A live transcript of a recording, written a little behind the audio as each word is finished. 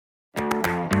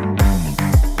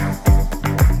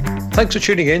Thanks for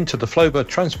tuning in to the Flowbird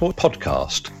Transport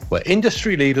Podcast, where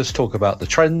industry leaders talk about the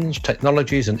trends,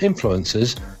 technologies and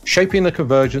influences shaping the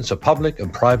convergence of public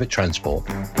and private transport.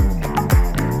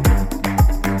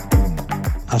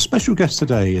 Our special guest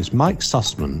today is Mike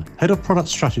Sussman, Head of Product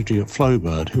Strategy at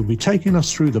Flowbird, who will be taking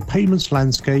us through the payments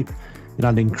landscape in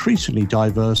an increasingly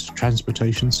diverse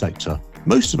transportation sector.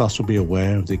 Most of us will be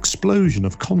aware of the explosion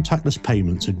of contactless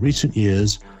payments in recent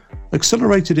years,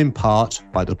 accelerated in part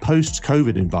by the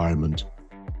post-COVID environment.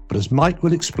 But as Mike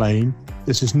will explain,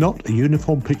 this is not a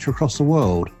uniform picture across the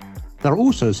world. There are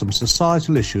also some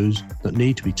societal issues that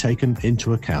need to be taken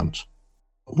into account.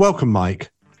 Welcome,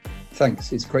 Mike.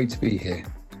 Thanks, it's great to be here.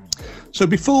 So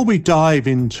before we dive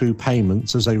into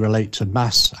payments as they relate to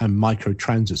mass and micro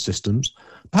transit systems,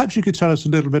 perhaps you could tell us a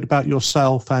little bit about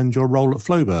yourself and your role at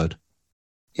Flowbird.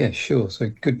 Yeah, sure. So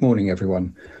good morning,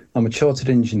 everyone. I'm a chartered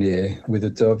engineer with a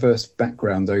diverse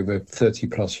background over 30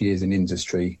 plus years in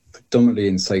industry, predominantly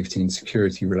in safety and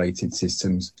security related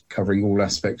systems, covering all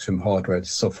aspects from hardware to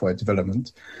software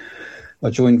development. I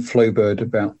joined Flowbird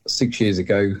about 6 years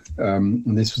ago,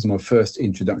 and this was my first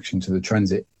introduction to the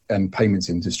transit and payments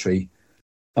industry.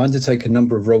 I undertake a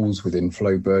number of roles within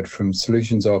Flowbird, from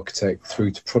solutions architect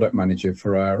through to product manager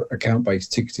for our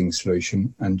account-based ticketing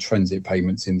solution and transit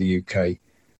payments in the UK.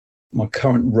 My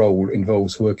current role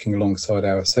involves working alongside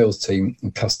our sales team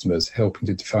and customers, helping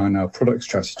to define our product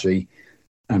strategy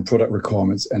and product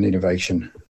requirements and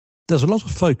innovation. There's a lot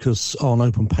of focus on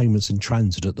open payments in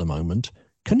transit at the moment.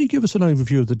 Can you give us an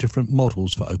overview of the different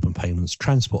models for open payments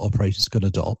transport operators can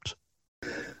adopt?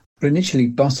 Well, initially,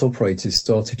 bus operators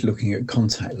started looking at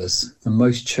contactless, and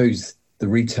most chose the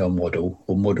retail model,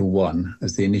 or Model 1,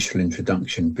 as the initial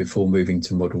introduction before moving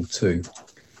to Model 2.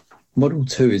 Model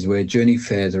 2 is where journey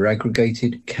fares are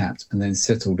aggregated, capped, and then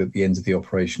settled at the end of the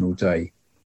operational day.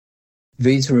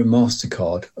 Visa and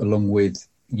MasterCard, along with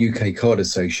UK Card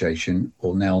Association,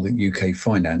 or now the UK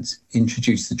Finance,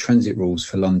 introduced the transit rules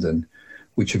for London,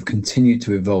 which have continued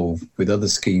to evolve, with other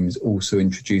schemes also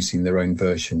introducing their own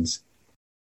versions.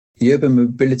 The urban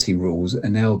mobility rules are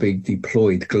now being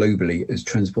deployed globally as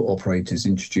transport operators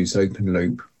introduce open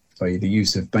loop, i.e. the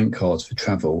use of bank cards for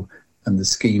travel, and the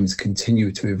schemes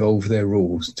continue to evolve their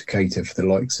rules to cater for the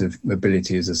likes of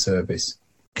mobility as a service.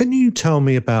 Can you tell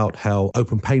me about how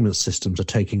open payment systems are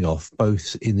taking off,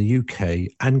 both in the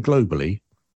UK and globally?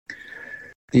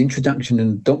 The introduction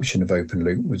and adoption of open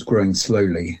loop was growing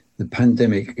slowly. The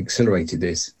pandemic accelerated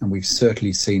this, and we've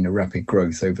certainly seen a rapid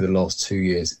growth over the last 2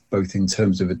 years, both in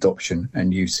terms of adoption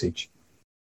and usage.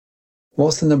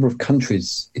 Whilst the number of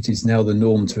countries it is now the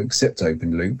norm to accept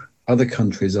open loop, other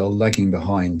countries are lagging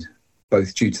behind,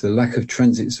 both due to the lack of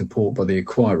transit support by the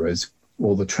acquirers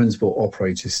or the transport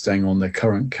operators staying on their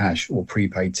current cash or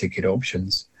prepaid ticket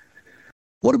options.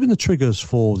 What have been the triggers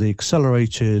for the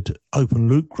accelerated open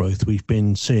loop growth we've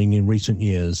been seeing in recent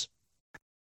years?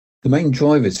 The main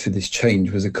drivers for this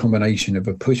change was a combination of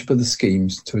a push by the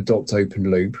schemes to adopt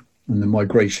open loop and the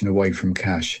migration away from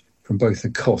cash, from both a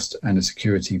cost and a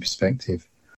security perspective.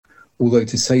 Although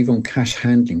to save on cash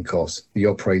handling costs, the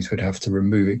operator would have to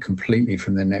remove it completely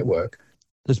from their network.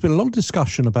 There's been a lot of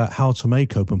discussion about how to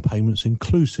make open payments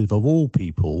inclusive of all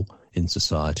people in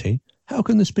society. How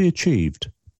can this be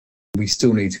achieved? We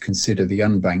still need to consider the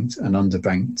unbanked and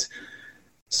underbanked.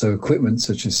 So equipment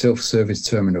such as self-service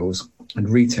terminals and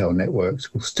retail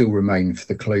networks will still remain for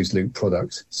the closed-loop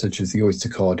products, such as the Oyster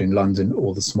card in London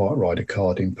or the Smart Rider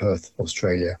card in Perth,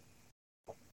 Australia.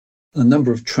 A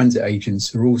number of transit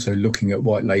agents are also looking at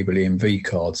white label EMV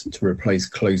cards to replace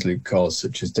closed-loop cards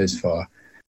such as Desfire.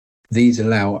 These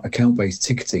allow account-based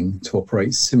ticketing to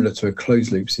operate similar to a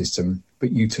closed-loop system,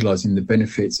 but utilising the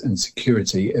benefits and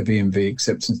security of EMV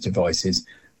acceptance devices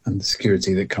and the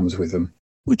security that comes with them.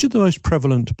 Which are the most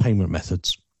prevalent payment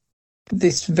methods?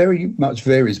 This very much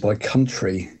varies by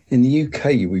country. In the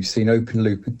UK, we've seen open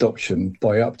loop adoption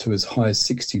by up to as high as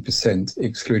 60%,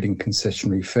 excluding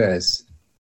concessionary fares.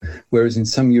 Whereas in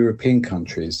some European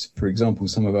countries, for example,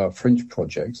 some of our French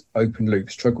projects, open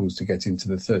loop struggles to get into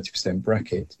the 30%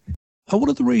 bracket. What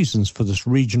are the reasons for this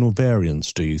regional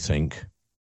variance, do you think?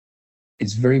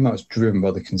 It's very much driven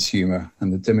by the consumer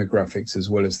and the demographics,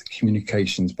 as well as the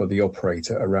communications by the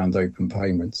operator around open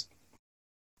payments.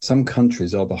 Some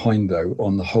countries are behind, though,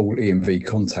 on the whole EMV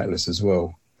contactless as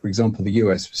well. For example, the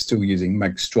US was still using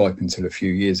magstripe until a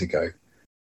few years ago.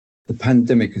 The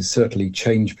pandemic has certainly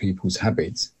changed people's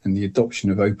habits, and the adoption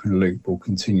of open loop will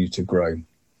continue to grow.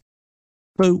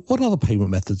 So what other payment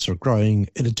methods are growing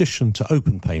in addition to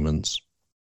open payments?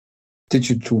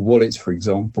 Digital wallets, for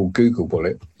example, Google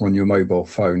Wallet on your mobile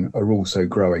phone, are also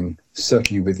growing,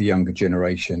 certainly with the younger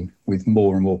generation, with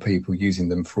more and more people using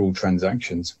them for all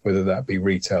transactions, whether that be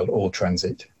retail or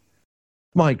transit.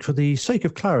 Mike, for the sake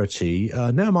of clarity,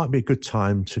 now might be a good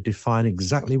time to define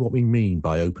exactly what we mean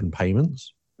by open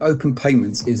payments. Open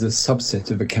payments is a subset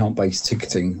of account-based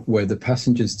ticketing where the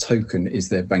passenger's token is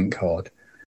their bank card.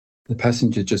 The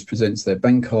passenger just presents their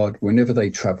bank card whenever they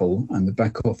travel, and the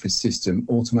back office system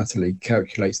automatically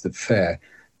calculates the fare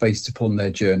based upon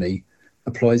their journey,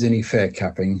 applies any fare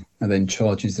capping, and then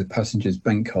charges the passenger's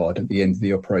bank card at the end of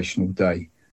the operational day.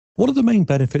 What are the main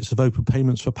benefits of open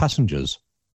payments for passengers?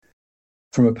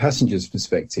 From a passenger's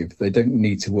perspective, they don't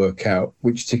need to work out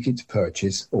which ticket to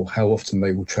purchase or how often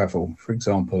they will travel, for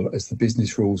example, as the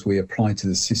business rules we apply to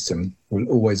the system will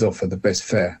always offer the best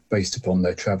fare based upon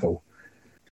their travel.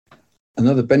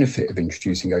 Another benefit of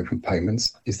introducing open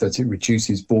payments is that it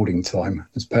reduces boarding time,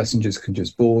 as passengers can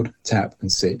just board, tap and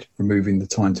sit, removing the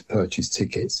time to purchase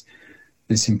tickets.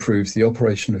 This improves the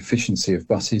operational efficiency of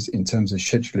buses in terms of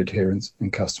schedule adherence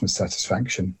and customer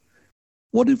satisfaction.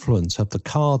 What influence have the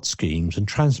card schemes and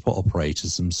transport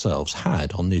operators themselves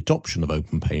had on the adoption of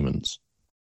open payments?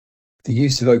 The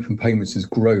use of open payments has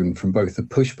grown from both the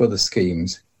push by the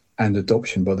schemes and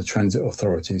adoption by the transit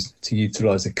authorities to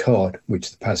utilise a card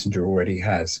which the passenger already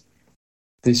has.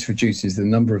 This reduces the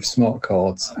number of smart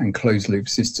cards and closed-loop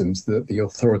systems that the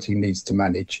authority needs to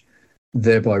manage,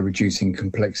 thereby reducing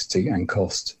complexity and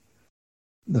cost.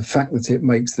 The fact that it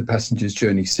makes the passenger's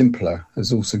journey simpler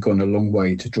has also gone a long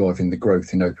way to driving the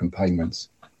growth in open payments.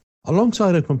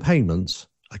 Alongside open payments,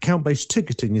 account-based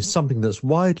ticketing is something that's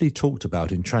widely talked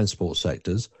about in transport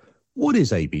sectors. What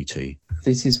is ABT?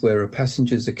 This is where a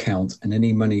passenger's account and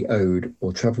any money owed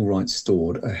or travel rights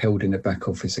stored are held in a back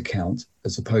office account,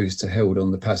 as opposed to held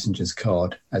on the passenger's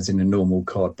card as in a normal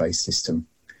card-based system.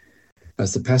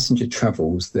 As the passenger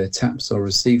travels, their taps are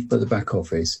received by the back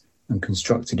office and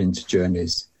constructed into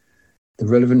journeys. The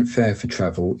relevant fare for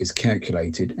travel is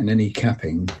calculated and any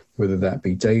capping, whether that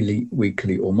be daily,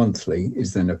 weekly or monthly,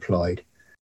 is then applied.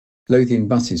 Lothian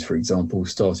buses, for example,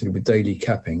 started with daily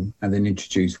capping and then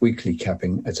introduced weekly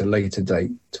capping at a later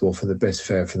date to offer the best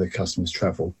fare for the customer's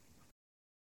travel.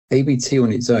 ABT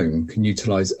on its own can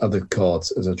utilise other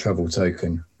cards as a travel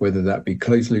token, whether that be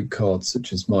closed-loop cards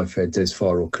such as MyFare,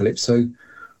 Desfar or Calypso,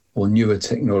 or newer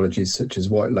technologies such as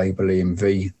white label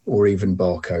EMV or even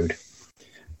barcode.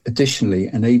 Additionally,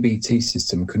 an ABT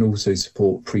system can also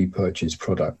support pre-purchase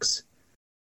products.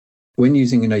 When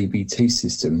using an ABT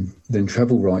system, then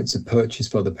travel rights are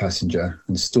purchased by the passenger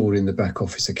and stored in the back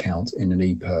office account in an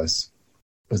e-purse.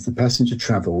 As the passenger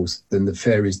travels, then the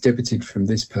fare is debited from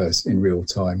this purse in real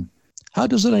time. How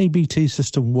does an ABT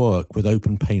system work with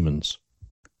open payments?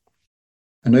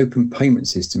 An open payment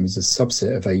system is a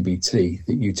subset of ABT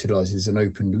that utilises an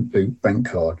open-loop bank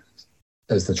card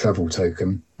as the travel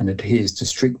token and adheres to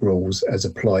strict rules as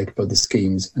applied by the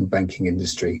schemes and banking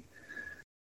industry.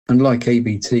 Unlike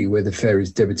ABT, where the fare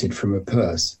is debited from a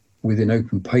purse, within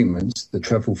open payments, the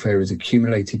travel fare is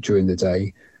accumulated during the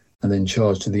day and then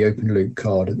charged to the open loop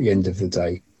card at the end of the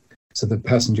day. So the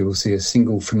passenger will see a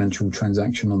single financial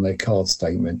transaction on their card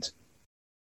statement.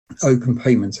 Open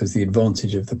payments has the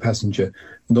advantage of the passenger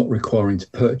not requiring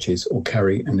to purchase or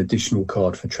carry an additional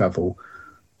card for travel,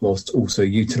 whilst also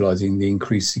utilising the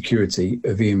increased security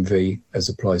of EMV as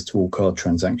applies to all card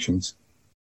transactions.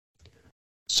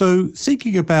 So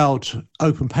thinking about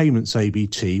open payments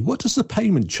ABT, what does the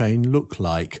payment chain look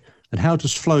like and how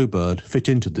does Flowbird fit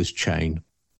into this chain?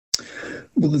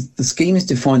 Well, the schemes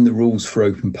define the rules for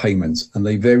open payments and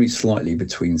they vary slightly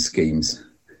between schemes.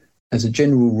 As a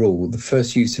general rule, the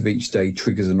first use of each day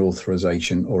triggers an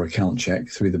authorisation or account check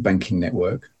through the banking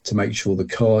network to make sure the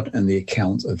card and the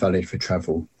account are valid for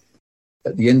travel.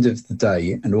 At the end of the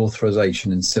day, an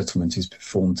authorisation and settlement is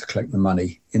performed to collect the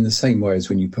money in the same way as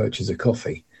when you purchase a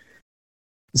coffee.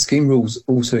 The scheme rules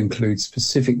also include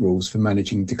specific rules for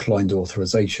managing declined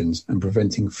authorisations and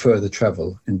preventing further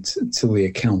travel until the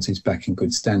account is back in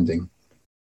good standing.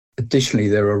 Additionally,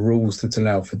 there are rules that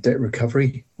allow for debt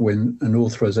recovery when an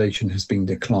authorisation has been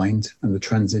declined and the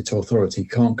transit authority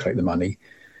can't collect the money.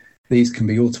 These can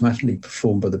be automatically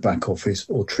performed by the back office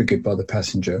or triggered by the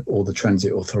passenger or the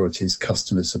transit authority's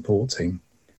customer support team.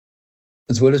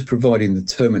 As well as providing the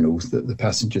terminals that the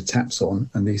passenger taps on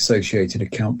and the associated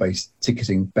account-based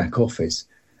ticketing back office,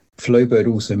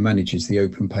 Flowbird also manages the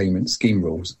open payment scheme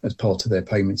rules as part of their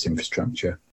payments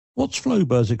infrastructure. What's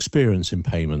Flowbird's experience in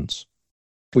payments?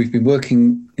 We've been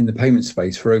working in the payment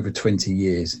space for over 20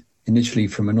 years, initially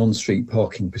from an on-street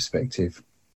parking perspective.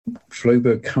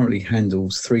 Flowbird currently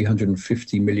handles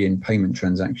 350 million payment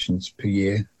transactions per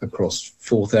year across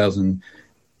 4,000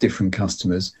 different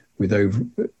customers with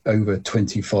over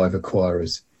 25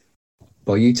 acquirers.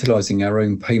 By utilising our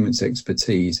own payments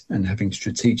expertise and having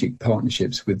strategic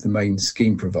partnerships with the main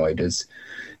scheme providers,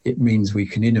 it means we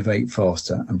can innovate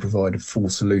faster and provide a full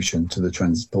solution to the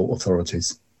transport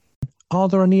authorities. Are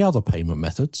there any other payment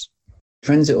methods?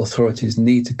 Transit authorities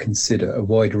need to consider a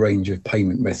wide range of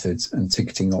payment methods and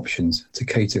ticketing options to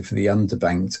cater for the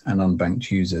underbanked and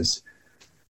unbanked users.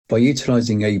 By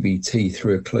utilising ABT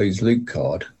through a closed-loop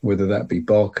card, whether that be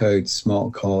barcode,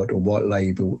 smart card or white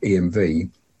label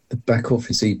EMV, the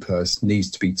back-office ePurse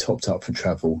needs to be topped up for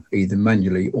travel, either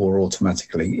manually or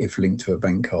automatically if linked to a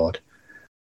bank card.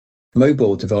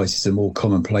 Mobile devices are more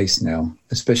commonplace now,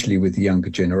 especially with the younger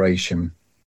generation.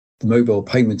 The mobile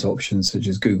payment options such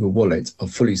as Google Wallet are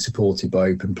fully supported by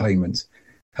Open Payments.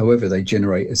 However, they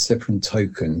generate a separate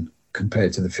token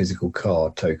compared to the physical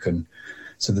card token,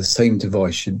 so the same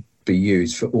device should be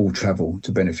used for all travel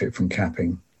to benefit from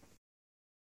capping.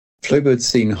 Flowbird's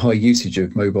seen high usage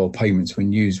of mobile payments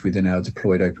when used within our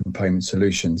deployed Open Payment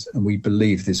solutions, and we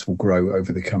believe this will grow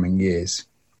over the coming years.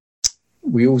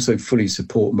 We also fully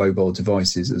support mobile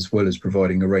devices as well as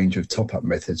providing a range of top-up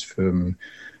methods from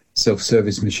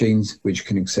self-service machines, which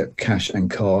can accept cash and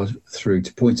card, through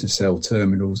to point-of-sale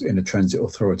terminals in a transit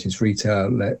authority's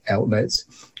retail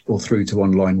outlets or through to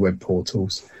online web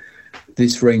portals.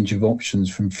 This range of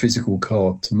options from physical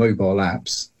card to mobile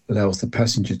apps allows the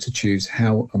passenger to choose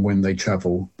how and when they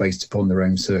travel based upon their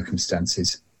own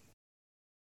circumstances.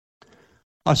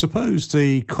 I suppose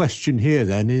the question here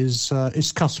then is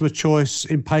customer choice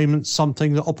in payments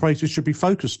something that operators should be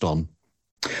focused on?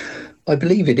 I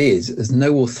believe it is, as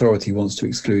no authority wants to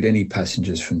exclude any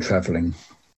passengers from travelling.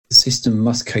 The system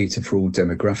must cater for all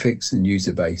demographics and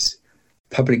user base.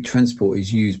 Public transport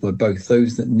is used by both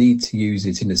those that need to use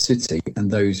it in a city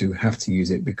and those who have to use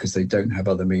it because they don't have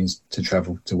other means to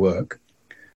travel to work.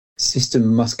 The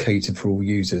system must cater for all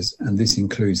users, and this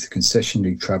includes the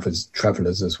concessionary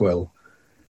travellers as well.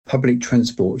 Public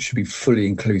transport should be fully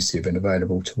inclusive and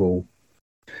available to all.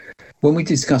 When we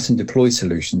discuss and deploy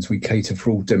solutions, we cater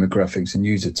for all demographics and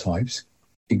user types.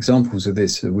 Examples of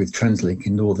this are with TransLink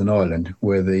in Northern Ireland,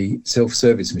 where the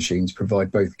self-service machines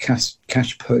provide both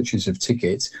cash purchase of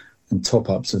tickets and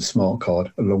top-ups of smart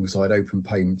card alongside Open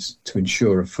Payments to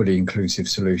ensure a fully inclusive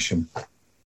solution.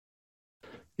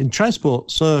 In transport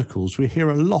circles, we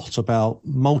hear a lot about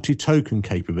multi-token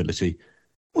capability.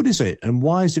 What is it, and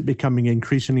why is it becoming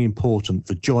increasingly important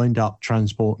for joined-up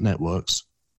transport networks?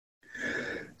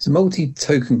 So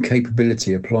multi-token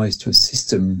capability applies to a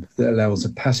system that allows a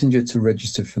passenger to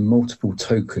register for multiple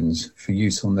tokens for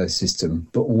use on their system,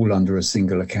 but all under a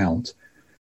single account.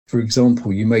 For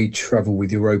example, you may travel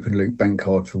with your open-loop bank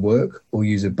card for work or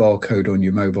use a barcode on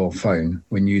your mobile phone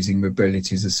when using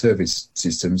mobility as a service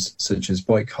systems such as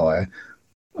bike hire,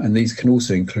 and these can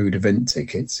also include event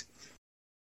tickets.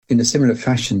 In a similar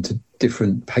fashion to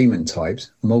different payment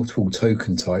types, multiple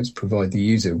token types provide the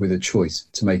user with a choice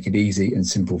to make it easy and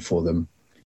simple for them.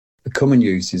 A common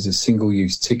use is a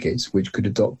single-use tickets, which could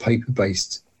adopt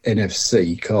paper-based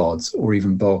NFC cards or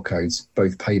even barcodes,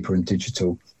 both paper and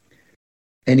digital.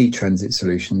 Any transit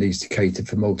solution needs to cater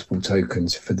for multiple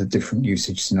tokens for the different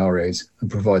usage scenarios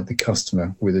and provide the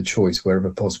customer with a choice wherever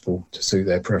possible to suit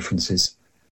their preferences.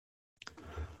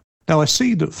 Now, I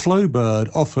see that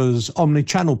Flowbird offers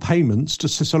omni-channel payments to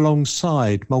sit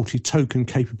alongside multi-token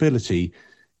capability.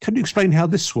 Can you explain how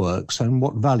this works and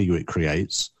what value it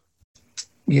creates?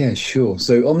 Yeah, sure.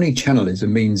 So omni-channel is a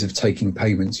means of taking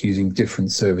payments using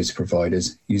different service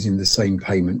providers using the same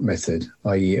payment method,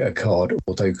 i.e. a card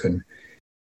or token.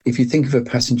 If you think of a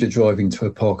passenger driving to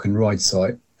a park and ride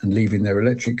site and leaving their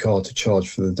electric car to charge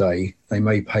for the day, they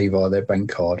may pay via their bank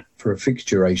card for a fixed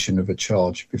duration of a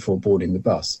charge before boarding the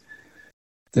bus.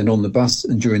 Then on the bus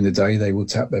and during the day, they will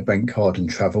tap their bank card and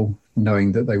travel,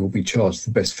 knowing that they will be charged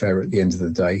the best fare at the end of the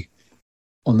day.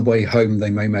 On the way home, they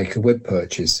may make a web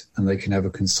purchase and they can have a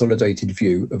consolidated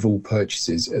view of all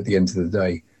purchases at the end of the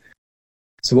day.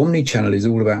 So omnichannel is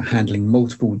all about handling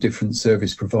multiple different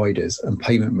service providers and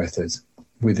payment methods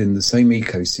within the same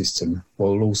ecosystem,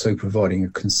 while also providing a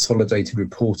consolidated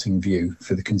reporting view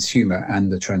for the consumer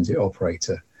and the transit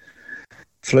operator.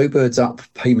 Flowbird's Up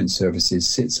payment services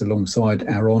sits alongside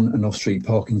our on and off-street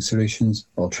parking solutions,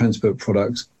 our transport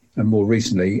products, and more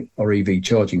recently, our EV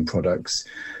charging products,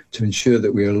 to ensure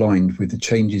that we are aligned with the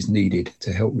changes needed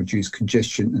to help reduce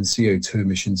congestion and CO2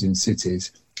 emissions in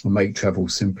cities and make travel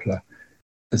simpler.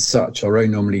 As such, our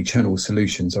own omni-channel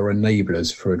solutions are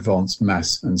enablers for advanced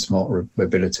mass and smart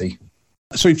mobility.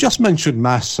 So you've just mentioned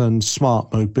MaaS and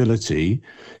smart mobility.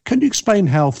 Can you explain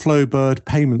how Flowbird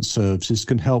payment services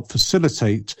can help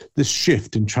facilitate this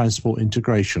shift in transport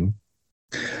integration?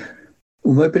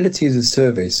 Well, mobility as a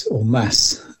service, or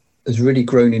MaaS, has really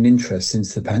grown in interest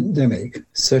since the pandemic,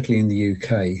 certainly in the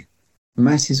UK.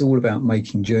 MaaS is all about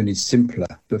making journeys simpler,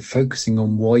 but focusing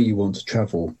on why you want to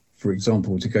travel, for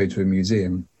example, to go to a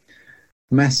museum.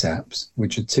 MaaS apps,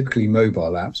 which are typically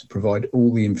mobile apps, provide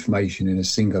all the information in a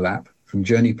single app, from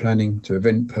journey planning to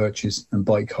event purchase and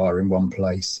bike hire in one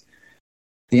place.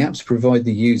 The apps provide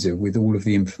the user with all of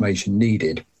the information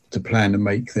needed to plan and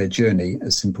make their journey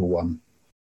a simple one.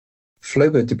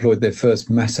 Flowbird deployed their first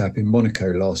MaaS app in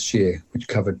Monaco last year, which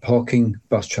covered parking,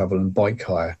 bus travel and bike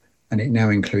hire, and it now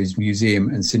includes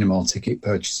museum and cinema ticket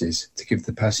purchases to give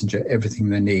the passenger everything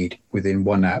they need within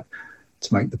one app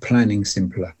to make the planning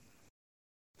simpler.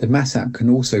 The MaaS app can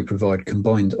also provide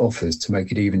combined offers to make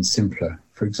it even simpler.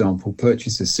 For example,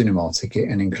 purchase a cinema ticket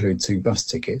and include 2 bus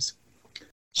tickets.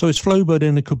 So is Flowbird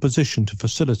in a good position to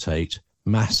facilitate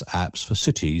MaaS apps for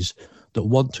cities that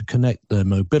want to connect their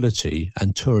mobility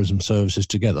and tourism services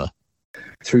together?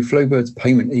 Through Flowbird's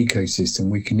payment ecosystem,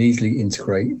 we can easily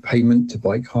integrate payment to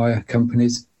bike hire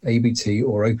companies, ABT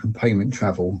or open payment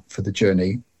travel for the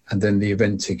journey, and then the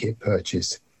event ticket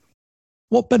purchase.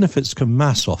 What benefits can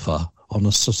MaaS offer on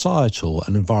a societal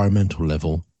and environmental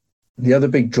level? The other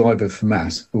big driver for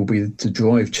MaaS will be to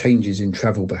drive changes in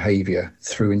travel behaviour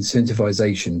through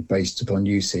incentivisation based upon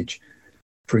usage.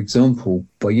 For example,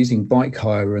 by using bike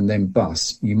hire and then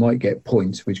bus, you might get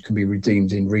points which can be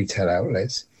redeemed in retail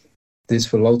outlets.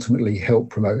 This will ultimately help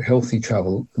promote healthy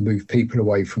travel and move people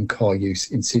away from car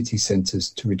use in city centres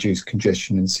to reduce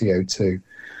congestion and CO2.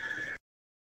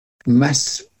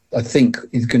 MaaS, I think,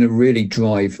 is going to really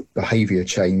drive behaviour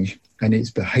change, and it's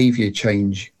behaviour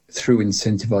change through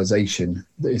incentivisation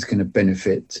that is going to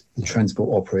benefit the transport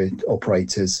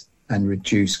operators and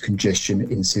reduce congestion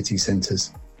in city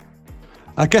centres.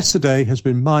 Our guest today has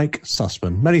been Mike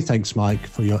Sussman. Many thanks, Mike,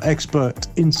 for your expert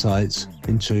insights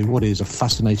into what is a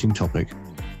fascinating topic.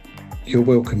 You're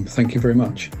welcome. Thank you very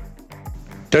much.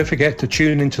 Don't forget to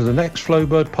tune into the next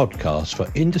Flowbird podcast for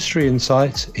industry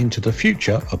insights into the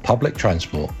future of public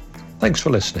transport. Thanks for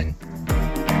listening.